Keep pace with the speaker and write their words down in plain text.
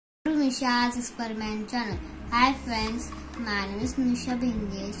To Nimisha's experiment channel. Hi friends, my name is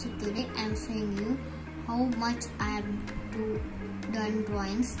Nimisha. So today I am showing you how much I have done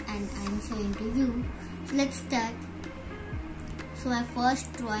drawings and I am showing to you. So let's start. So my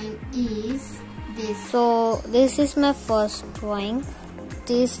first drawing is this. So this is my first drawing.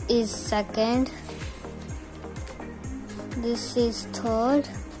 This is second. This is third.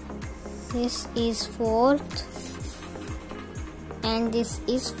 This is fourth. And this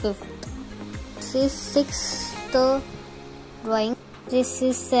is fifth. This is sixth drawing. This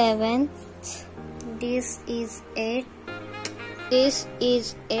is seventh. This is eighth. This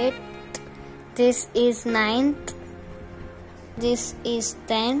is eighth. This is ninth. This is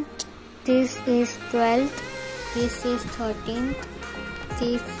 10th. This is 12th. This is 13th.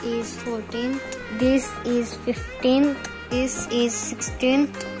 This is 14th. This is 15th. This is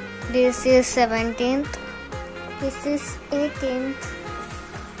 16th. This is 17th. This is 18th.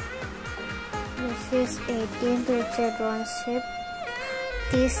 This is 18th, which I drawn shape.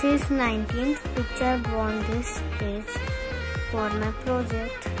 This is 19th, which I drawn this page for my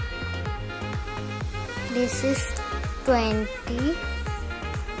project. This is 20.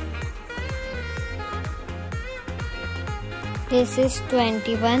 This is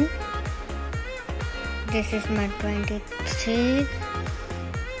 21. This is my 23.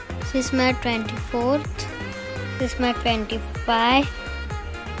 This is my 24th. This is my 25.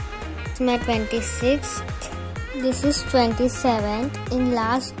 This is my 26th. This is 27th. In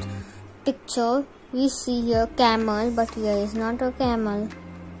last picture, we see here camel, but here is not a camel.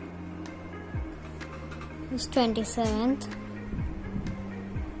 This is 27th.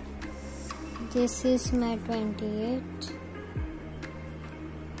 This is my 28th.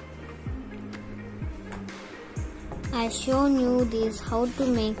 I shown you this how to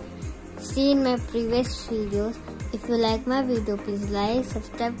make. See in my previous videos. If you like my video, please like,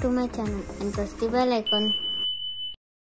 subscribe to my channel and press the bell icon.